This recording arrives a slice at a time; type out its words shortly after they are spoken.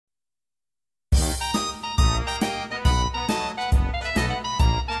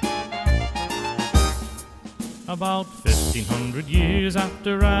About 1500 years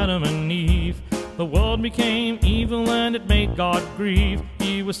after Adam and Eve, the world became evil and it made God grieve.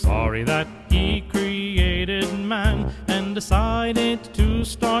 He was sorry that he created man and decided to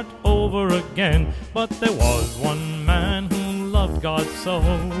start over again. But there was one man who loved God so,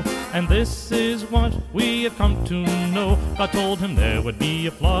 and this is what we have come to know. God told him there would be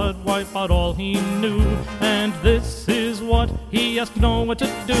a flood, wipe out all he knew, and this is what he asked Noah to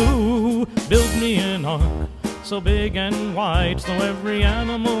do. Build me an ark so big and wide, so every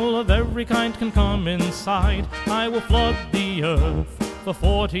animal of every kind can come inside. I will flood the earth for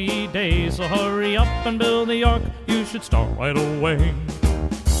 40 days, so hurry up and build the ark. You should start right away.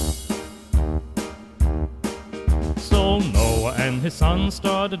 So Noah and his sons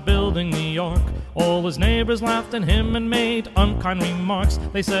started building the ark. All his neighbors laughed at him and made unkind remarks.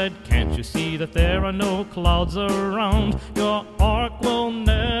 They said, "Can't you see that there are no clouds around? Your ark will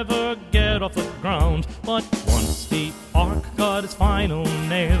never get off the ground." But once the ark got its final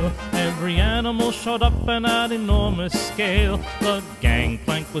nail, every animal showed up and at enormous scale. The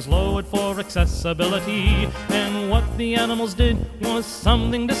gangplank was lowered for accessibility, and what the animals did was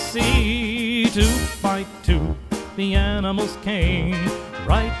something to see. 2 by 2 the animals came,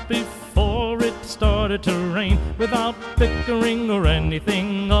 right before it started to rain. Without bickering or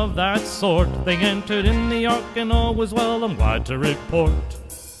anything of that sort, they entered in the ark and all was well, I'm glad to report.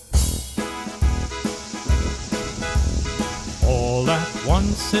 All at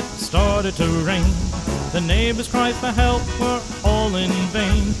once it started to rain. The neighbors' cries for help were all in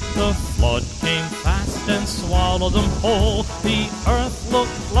vain. The flood came fast and swallowed them whole. The earth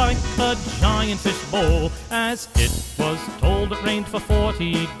looked like a giant fishbowl. As it was told, it rained for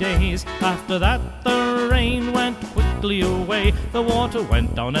 40 days. After that the rain went quickly away. The water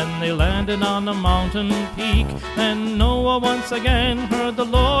went down and they landed on a mountain peak. Then Noah once again heard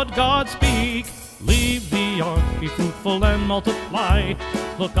the Lord God speak. "Leave the ark, be fruitful and multiply.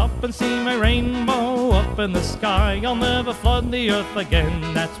 Look up and see my rainbow up in the sky. I'll never flood the earth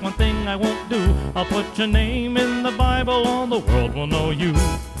again, that's one thing I won't do. I'll put your name in the Bible, all the world will know you."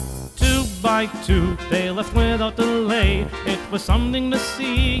 2 by 2 they left without delay. It was something to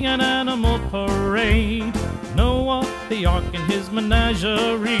see, an animal parade. Noah, the ark and his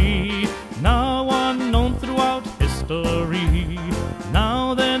menagerie, now unknown throughout history.